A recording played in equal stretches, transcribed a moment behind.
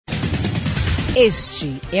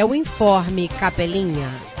Este é o Informe Capelinha.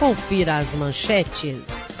 Confira as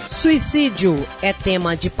manchetes. Suicídio é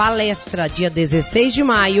tema de palestra dia 16 de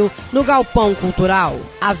maio no Galpão Cultural.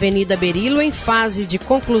 Avenida Berilo em fase de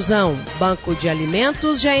conclusão. Banco de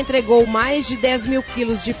Alimentos já entregou mais de 10 mil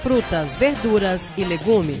quilos de frutas, verduras e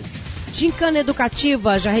legumes. Gincana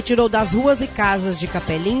Educativa já retirou das ruas e casas de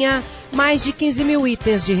Capelinha mais de 15 mil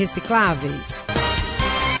itens de recicláveis.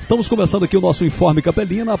 Estamos começando aqui o nosso Informe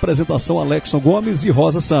Capelinha, na apresentação Alexson Gomes e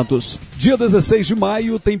Rosa Santos. Dia 16 de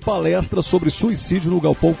maio tem palestra sobre suicídio no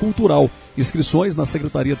Galpão Cultural. Inscrições na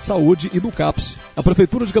Secretaria de Saúde e no CAPS. A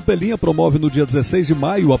Prefeitura de Capelinha promove no dia 16 de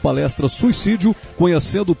maio a palestra Suicídio,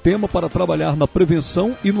 conhecendo o tema para trabalhar na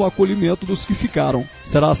prevenção e no acolhimento dos que ficaram.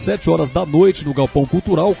 Será às 7 horas da noite no Galpão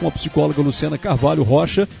Cultural com a psicóloga Luciana Carvalho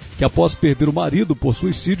Rocha, que após perder o marido por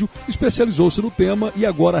suicídio, especializou-se no tema e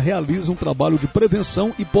agora realiza um trabalho de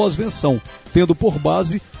prevenção e pós-venção, tendo por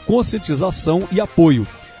base conscientização e apoio.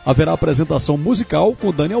 Haverá apresentação musical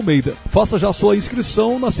com Dani Almeida. Faça já sua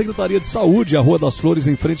inscrição na Secretaria de Saúde, a Rua das Flores,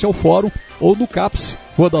 em frente ao Fórum, ou no CAPS,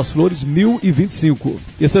 Rua das Flores, 1025.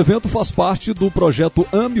 Esse evento faz parte do projeto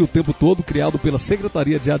Ame o Tempo Todo, criado pela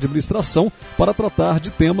Secretaria de Administração para tratar de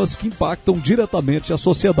temas que impactam diretamente a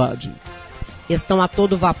sociedade. Estão a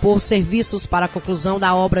todo vapor serviços para a conclusão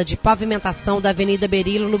da obra de pavimentação da Avenida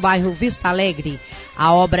Berilo no bairro Vista Alegre.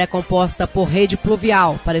 A obra é composta por rede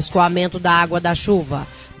pluvial para escoamento da água da chuva,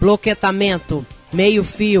 bloquetamento,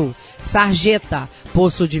 meio-fio, sarjeta,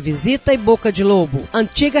 poço de visita e boca de lobo.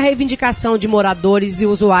 Antiga reivindicação de moradores e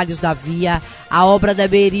usuários da via, a obra da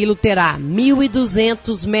Berilo terá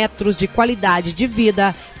 1.200 metros de qualidade de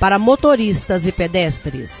vida para motoristas e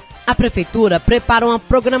pedestres. A Prefeitura prepara uma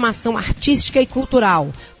programação artística e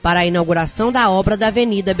cultural para a inauguração da obra da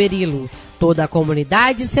Avenida Berilo. Toda a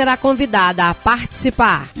comunidade será convidada a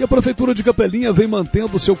participar. E a Prefeitura de Capelinha vem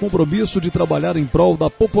mantendo seu compromisso de trabalhar em prol da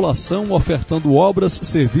população, ofertando obras,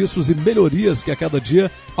 serviços e melhorias que a cada dia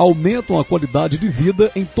aumentam a qualidade de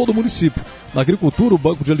vida em todo o município. Na agricultura, o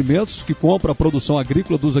Banco de Alimentos, que compra a produção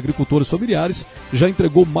agrícola dos agricultores familiares, já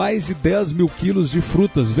entregou mais de 10 mil quilos de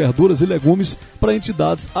frutas, verduras e legumes para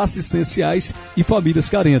entidades assistenciais e famílias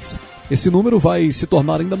carentes. Esse número vai se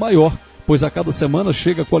tornar ainda maior, pois a cada semana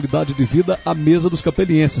chega a qualidade de vida à mesa dos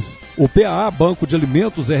capelienses. O PAA, Banco de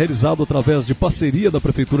Alimentos, é realizado através de parceria da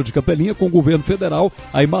Prefeitura de Capelinha com o Governo Federal,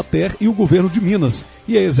 a Emater e o Governo de Minas,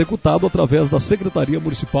 e é executado através da Secretaria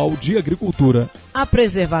Municipal de Agricultura. A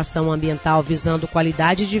preservação ambiental visando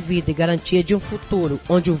qualidade de vida e garantia de um futuro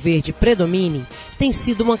onde o verde predomine tem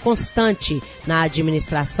sido uma constante na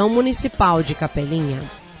administração municipal de Capelinha.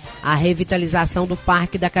 A revitalização do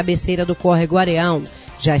Parque da Cabeceira do Córrego Areão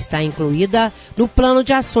já está incluída no plano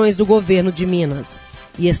de ações do governo de Minas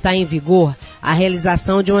e está em vigor a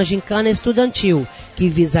realização de uma gincana estudantil que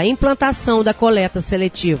visa a implantação da coleta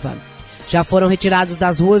seletiva. Já foram retirados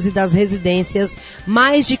das ruas e das residências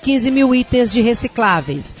mais de 15 mil itens de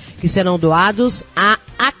recicláveis que serão doados à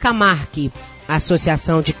Acamarque,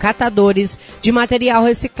 Associação de Catadores de Material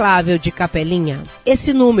Reciclável de Capelinha.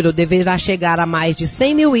 Esse número deverá chegar a mais de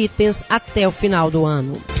 100 mil itens até o final do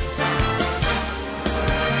ano.